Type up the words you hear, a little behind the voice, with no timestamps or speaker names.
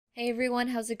Hey everyone,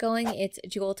 how's it going? It's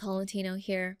Jewel Tolentino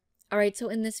here. Alright, so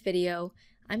in this video,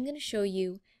 I'm going to show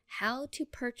you how to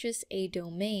purchase a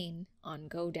domain on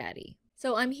Godaddy.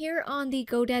 So I'm here on the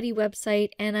Godaddy website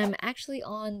and I'm actually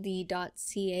on the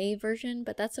 .ca version,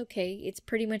 but that's okay. It's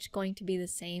pretty much going to be the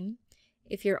same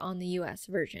if you're on the US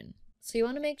version. So you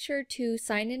want to make sure to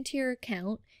sign into your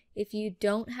account. If you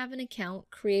don't have an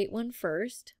account, create one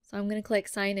first. So I'm going to click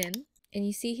sign in and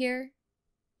you see here,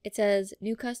 it says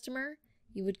new customer.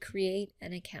 You would create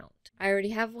an account. I already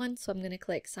have one, so I'm going to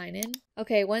click sign in.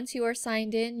 Okay, once you are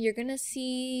signed in, you're going to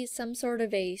see some sort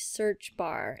of a search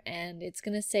bar and it's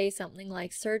going to say something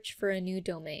like search for a new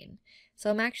domain. So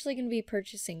I'm actually going to be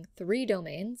purchasing 3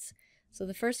 domains. So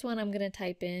the first one I'm going to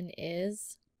type in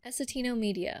is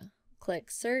essetinomedia. Click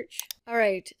search.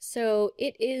 Alright, so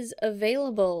it is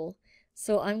available.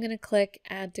 So I'm going to click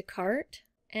add to cart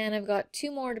and I've got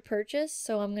 2 more to purchase.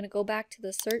 So I'm going to go back to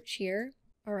the search here.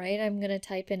 Alright, I'm going to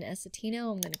type in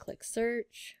Essetino, I'm going to click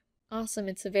search. Awesome,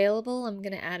 it's available. I'm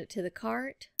going to add it to the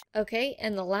cart. Okay,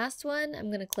 and the last one, I'm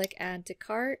going to click add to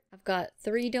cart. I've got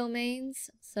 3 domains,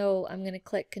 so I'm going to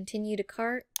click continue to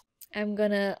cart. I'm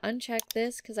going to uncheck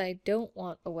this because I don't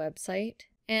want a website.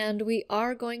 And we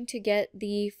are going to get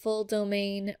the full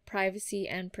domain privacy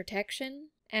and protection.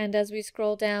 And as we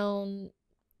scroll down,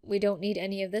 we don't need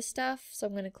any of this stuff, so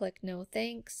I'm going to click no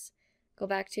thanks. Go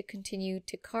back to continue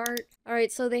to cart.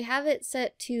 Alright, so they have it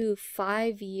set to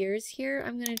 5 years here.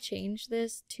 I'm going to change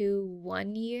this to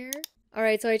 1 year.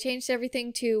 Alright, so I changed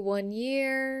everything to 1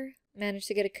 year. Managed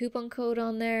to get a coupon code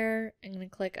on there. I'm going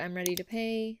to click I'm ready to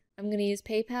pay. I'm going to use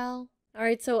PayPal.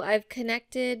 Alright, so I've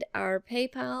connected our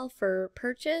PayPal for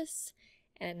purchase.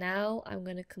 And now I'm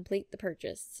going to complete the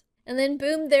purchase. And then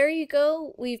boom, there you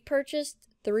go. We've purchased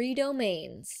 3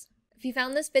 domains. If you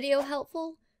found this video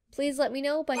helpful, please let me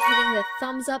know by hitting the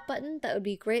thumbs up button. That would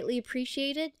be greatly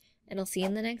appreciated, and I'll see you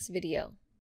in the next video.